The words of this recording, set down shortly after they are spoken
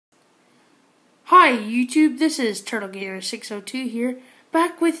Hi YouTube, this is TurtleGamer602 here,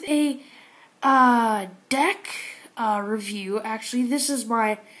 back with a deck review. Actually, this is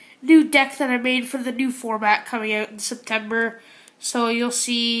my new deck that I made for the new format coming out in September. So you'll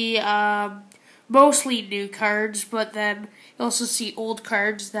see mostly new cards, but then you'll also see old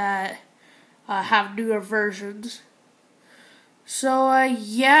cards that have newer versions. So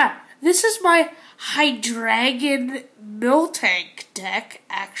yeah, this is my Hydreigon Miltank deck,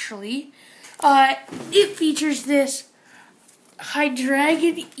 actually. It features this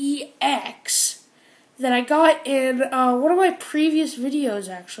Hydreigon EX that I got in one of my previous videos,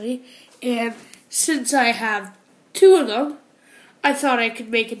 actually. And since I have two of them, I thought I could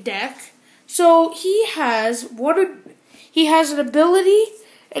make a deck. So he has an ability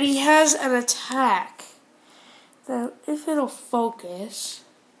and he has an attack. Now, if it'll focus,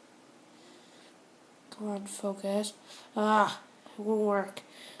 come on, focus. It won't work.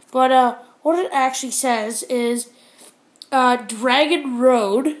 But what it actually says is Dragon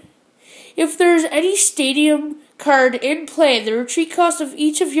Road. If there's any stadium card in play, the retreat cost of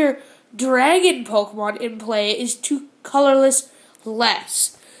each of your dragon Pokemon in play is 2 colorless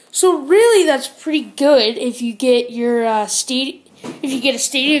less. So really, that's pretty good if you get your a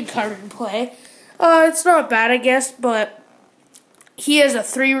stadium card in play. It's not bad, I guess, but he has a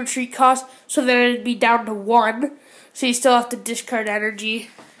 3 retreat cost, so then it'd be down to 1. So you still have to discard energy.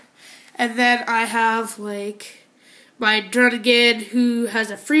 And then I have, like, my Dragon, who has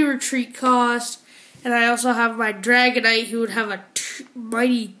a free retreat cost. And I also have my Dragonite, who would have a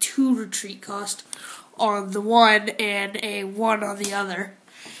mighty 2 retreat cost on the one and a 1 on the other.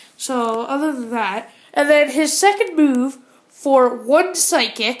 So, other than that. And then his second move for 1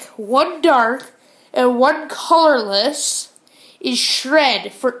 Psychic, 1 Dark, and 1 Colorless is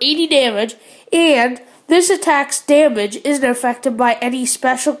Shred for 80 damage. And this attack's damage isn't affected by any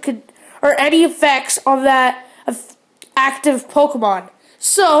special or any effects on that active Pokemon.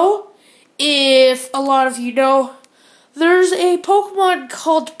 So, if a lot of you know, there's a Pokemon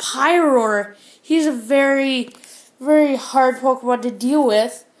called Pyroar. He's a very, very hard Pokemon to deal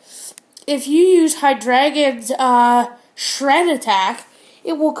with. If you use Hydreigon's Shred attack,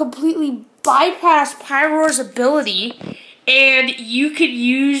 it will completely bypass Pyroar's ability, and you can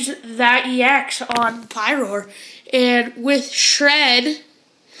use that EX on Pyroar. And with Shred,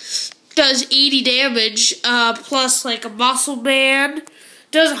 does 80 damage, plus like a Muscle Man.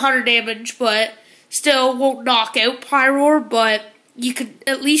 Does 100 damage, but still won't knock out Pyroar, but you can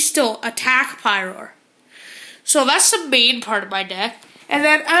at least still attack Pyroar. So that's the main part of my deck. And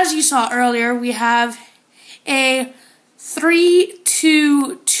then, as you saw earlier, we have a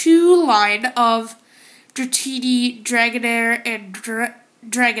 3-2-2 line of Dratini, Dragonair, and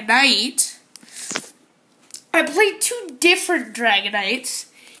Dragonite. I played 2 different Dragonites.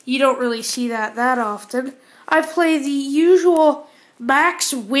 You don't really see that often. I play the usual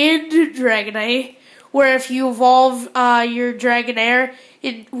Max Wind Dragonite, where if you evolve your Dragonair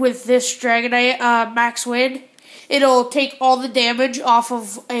with this Dragonite Max Wind, it'll take all the damage off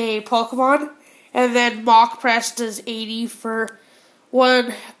of a Pokemon, and then Mach Press does 80 for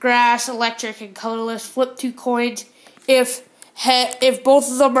 1 Grass, Electric, and Colorless. Flip 2 coins. If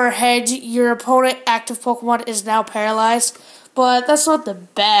both of them are heads, your opponent active Pokemon is now paralyzed. But that's not the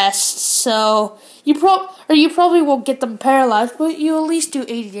best, so you probably won't get them paralyzed, but you at least do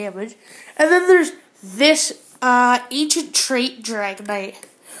 80 damage. And then there's this Ancient Trait Dragonite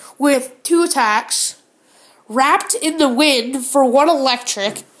with 2 attacks. Wrapped in the Wind for 1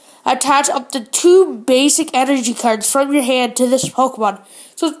 electric. Attach up to 2 basic energy cards from your hand to this Pokemon.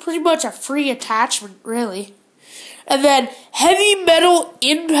 So it's pretty much a free attachment, really. And then Heavy Metal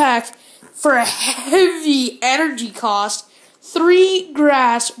Impact for a heavy energy cost. 3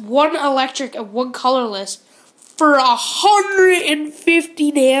 grass, 1 electric, and 1 colorless for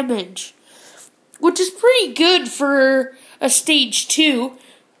 150 damage. Which is pretty good for a stage 2.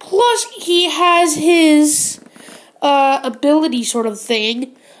 Plus, he has his ability sort of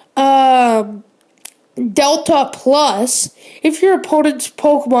thing. Delta Plus. If your opponent's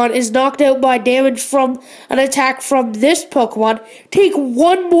Pokemon is knocked out by damage from an attack from this Pokemon, take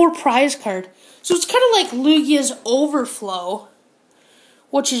 1 more prize card. So it's kind of like Lugia's Overflow,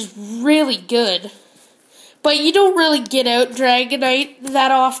 which is really good. But you don't really get out Dragonite that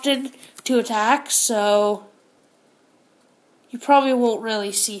often to attack, so you probably won't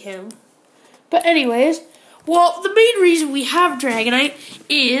really see him. But anyways, well, the main reason we have Dragonite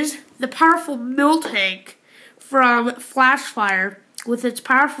is the powerful Miltank from Flashfire with its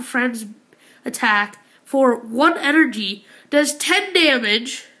powerful friend's attack for 1 energy, does 10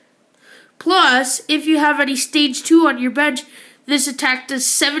 damage. Plus, if you have any stage 2 on your bench, this attack does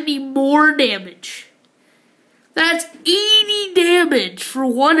 70 more damage. That's 80 damage for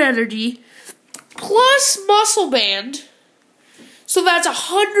 1 energy, plus Muscle Band. So that's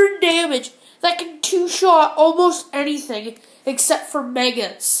 100 damage. That can 2-shot almost anything except for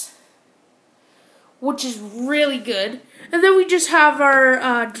Megas, which is really good. And then we just have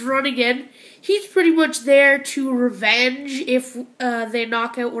our Drun again. He's pretty much there to revenge if they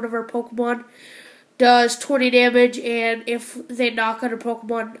knock out one of our Pokemon. Does 20 damage, and if they knock out a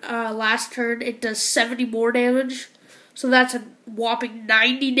Pokemon last turn, it does 70 more damage. So that's a whopping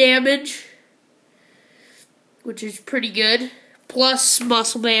 90 damage, which is pretty good. Plus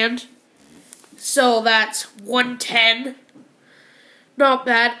Muscle Band. So that's 110. Not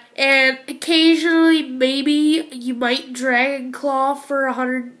bad. And occasionally, maybe you might Dragon Claw for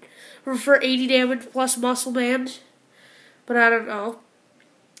 100 or for 80 damage plus Muscle Band. But I don't know.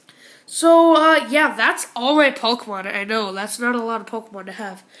 So, yeah, that's all my Pokemon. I know, that's not a lot of Pokemon to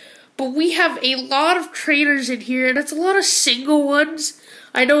have. But we have a lot of trainers in here, and it's a lot of single ones.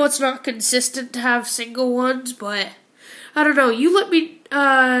 I know it's not consistent to have single ones, but I don't know. You let me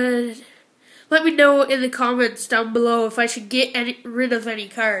know in the comments down below if I should get rid of any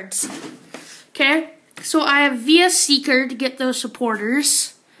cards. Okay? So I have VS Seeker to get those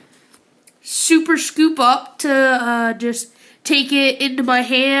supporters. Super Scoop Up to just take it into my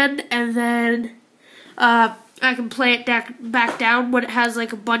hand, and then I can play it back down when it has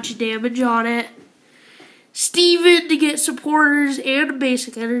like a bunch of damage on it. Steven to get supporters and a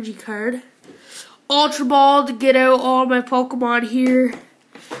basic energy card. Ultra Ball to get out all my Pokemon here.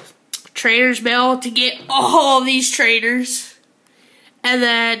 Trainer's Mail to get all these trainers. And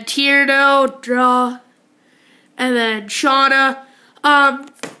then Tierno, draw. And then Shauna.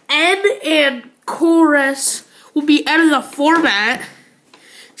 N and Chorus will be out of the format.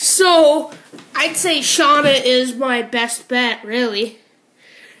 So, I'd say Shauna is my best bet, really.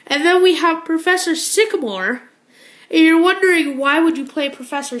 And then we have Professor Sycamore. And you're wondering, why would you play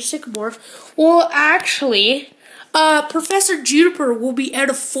Professor Sycamore? Well, actually, Professor Juniper will be out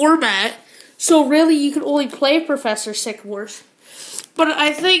of format. So, really, you can only play Professor Sycamore. But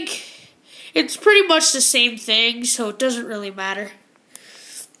I think it's pretty much the same thing, so it doesn't really matter.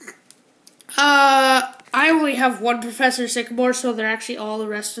 I only have one Professor Sycamore, so they're actually all the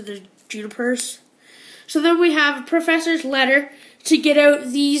rest of the Junipers. So then we have Professor's Letter to get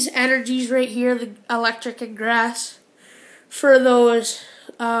out these energies right here, the electric and grass, for those,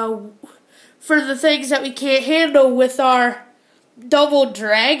 for the things that we can't handle with our double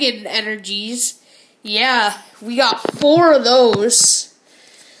dragon energies. Yeah, we got 4 of those.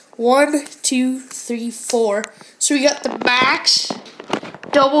 1, 2, 3, 4. So we got the max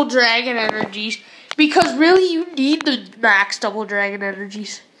double dragon energies, because really you need the max double dragon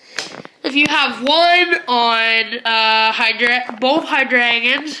energies. If you have one on both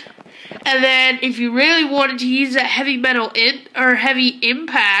Hydreigons, and then if you really wanted to use that heavy metal or heavy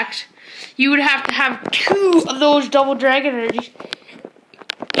impact, you would have to have 2 of those double dragon energies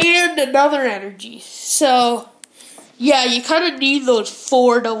and another energy. So yeah, you kind of need those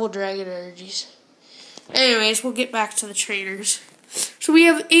 4 double dragon energies. Anyways, we'll get back to the trainers. So we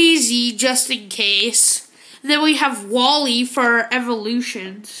have AZ just in case. And then we have Wally for our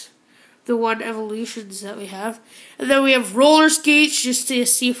evolutions. The 1 evolutions that we have. And then we have Roller Skates just to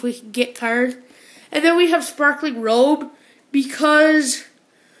see if we can get cards. And then we have Sparkling Robe because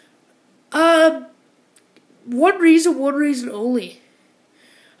one reason only.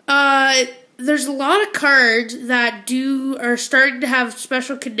 There's a lot of cards that are starting to have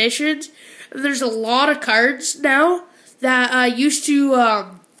special conditions. And there's a lot of cards now that used to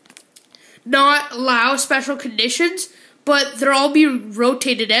not allow special conditions, but they're all being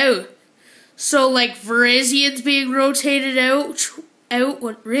rotated out. So, like, Virizian's being rotated out,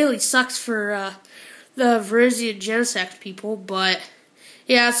 what really sucks for the Virizian Genesect people, but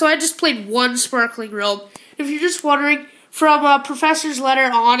yeah, so I just played 1 Sparkling Robe. If you're just wondering, from Professor's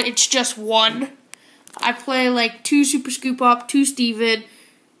Letter on, it's just 1. I play, like, 2 Super Scoop Up, 2 Steven,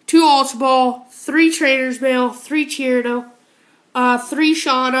 2 Ultra Ball, 3 Trainer's Mail, 3 Tierno, 3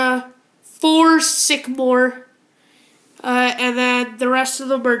 Shauna, 4 Sycamore, and then the rest of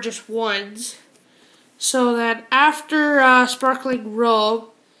them are just 1s. So then after Sparkling Robe,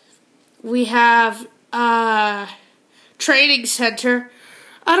 we have Training Center.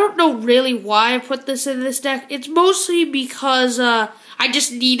 I don't know really why I put this in this deck. It's mostly because I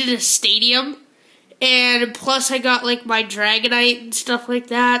just needed a stadium. And plus I got like my Dragonite and stuff like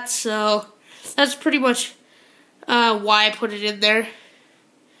that. So that's pretty much why I put it in there.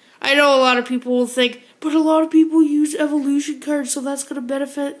 I know a lot of people will think, but a lot of people use evolution cards, so that's going to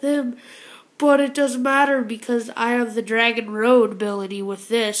benefit them. but it doesn't matter because I have the Dragon Road ability with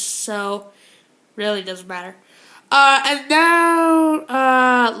this, so really doesn't matter. And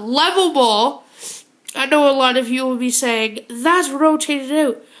now, Level Ball. I know a lot of you will be saying, that's rotated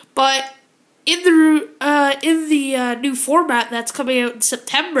out, but in the new format that's coming out in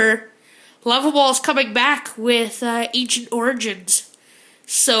September, Level Ball is coming back with Ancient Origins.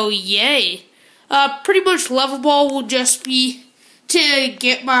 So, yay. Pretty much Level Ball will just be to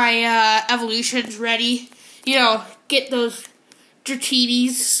get my evolutions ready. You know, get those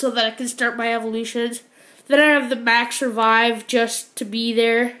Dratinis so that I can start my evolutions. Then I have the Max Revive just to be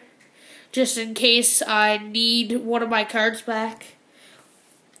there, just in case I need one of my cards back.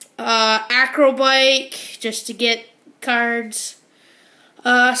 Acrobike, just to get cards.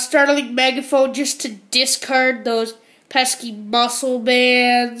 Startling Megaphone, just to discard those pesky muscle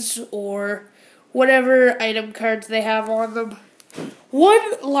bands or whatever item cards they have on them.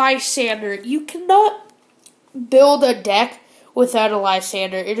 One Lysander. You cannot build a deck without a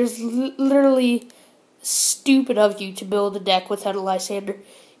Lysander. It is literally stupid of you to build a deck without a Lysander.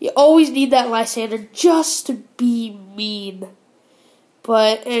 You always need that Lysander just to be mean.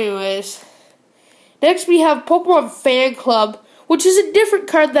 But anyways, next we have Pokemon Fan Club, which is a different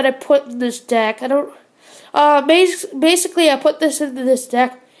card that I put in this deck. I don't. Basically, I put this into this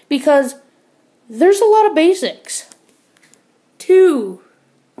deck because there's a lot of basics. 2,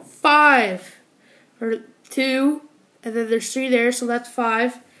 5, or 2, and then there's 3 there, so that's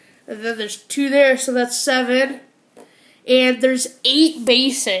 5. And then there's 2 there, so that's 7. And there's 8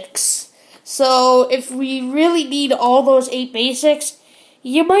 basics. So if we really need all those 8 basics,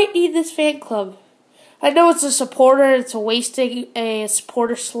 you might need this fan club. I know it's a supporter, it's wasting a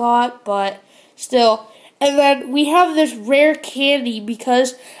supporter slot, but still. And then we have this rare candy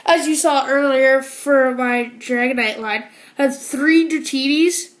because, as you saw earlier for my Dragonite line, I have 3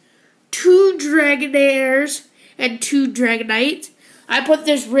 Dratinis, 2 Dragonairs, and 2 Dragonites. I put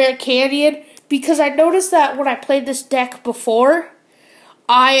this rare candy in because I noticed that when I played this deck before,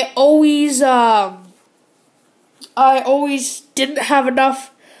 I always didn't have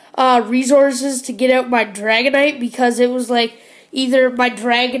enough resources to get out my Dragonite because it was like either my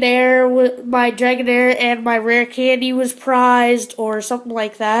Dragonair and my rare candy was prized or something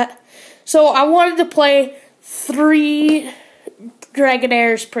like that. So I wanted to play 3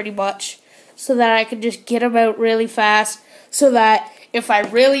 Dragonairs pretty much so that I could just get them out really fast so that if I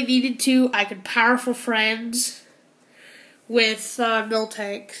really needed to, I could powerful friends with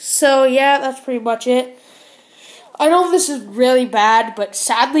Miltank. So yeah, that's pretty much it. I know this is really bad, but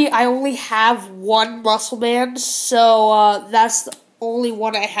sadly I only have 1 muscle band, so that's the only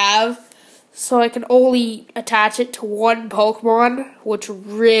one I have. So I can only attach it to 1 Pokemon, which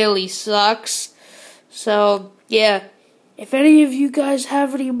really sucks. So yeah, if any of you guys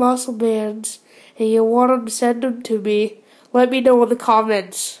have any muscle bands and you want them to send them to me, let me know in the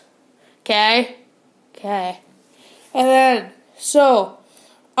comments. Okay? Okay. And then, so,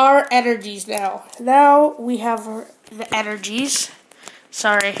 our energies now. Now we have the energies.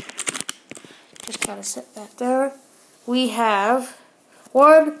 Sorry. Just gotta set that down. We have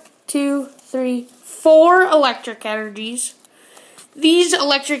 1, 2, 3, 4 electric energies. These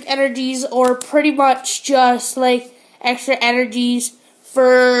electric energies are pretty much just like extra energies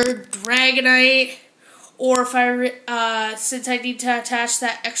for Dragonite, or if since I need to attach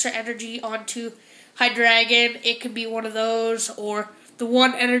that extra energy onto Hydreigon, it could be one of those, or the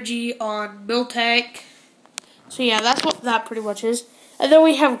 1 energy on Miltank. So yeah, that's what that pretty much is. And then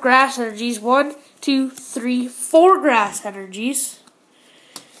we have grass energies. 1, 2, 3, 4 grass energies.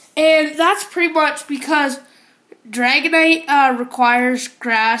 And that's pretty much because Dragonite requires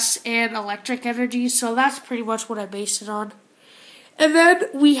grass and electric energy, so that's pretty much what I based it on. And then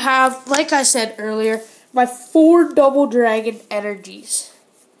we have, like I said earlier, my 4 double dragon energies,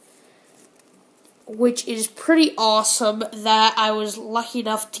 which is pretty awesome that I was lucky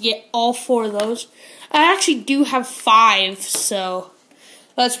enough to get all 4 of those. I actually do have 5, so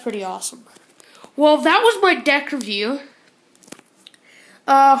that's pretty awesome. Well, that was my deck review.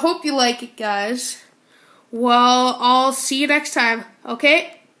 Hope you like it, guys. Well, I'll see you next time.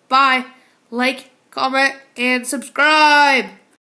 Okay? Bye. Like, comment, and subscribe.